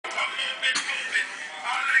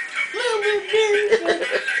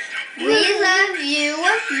love you,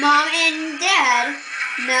 Mom and Dad.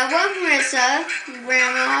 Noah, Marissa,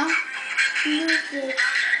 Grandma,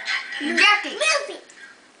 Jackie. Move it.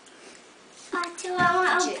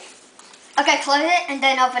 Okay, close it and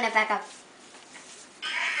then open it back up.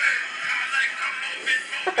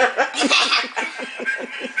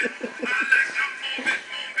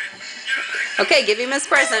 Okay, give him his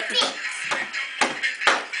present.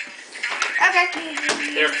 Okay.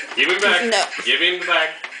 Here, give him back. No. Give him the bag.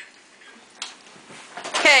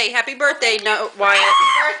 Okay, happy birthday, Wyatt. Happy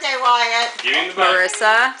birthday, Wyatt. Give him the bag.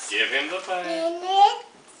 Marissa. Give him the bag.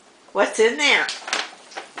 What's in there?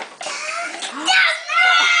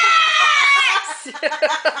 We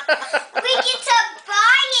get to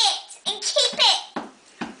buy it and keep it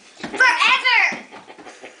forever.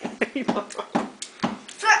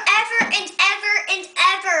 Forever and ever and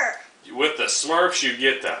ever. With the Smurfs, you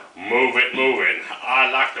get to move it, move it. I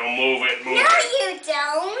like to move it, move No, it. you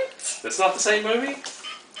don't. That's not the same movie?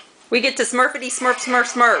 We get to Smurfity Smurf Smurf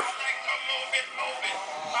Smurf.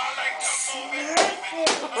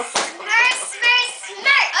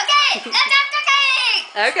 Okay, let's have the cake.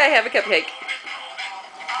 Okay, have a cupcake.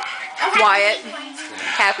 Wyatt,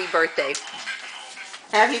 happy birthday.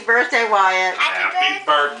 Happy birthday, Wyatt. Happy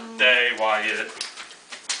birthday, Wyatt.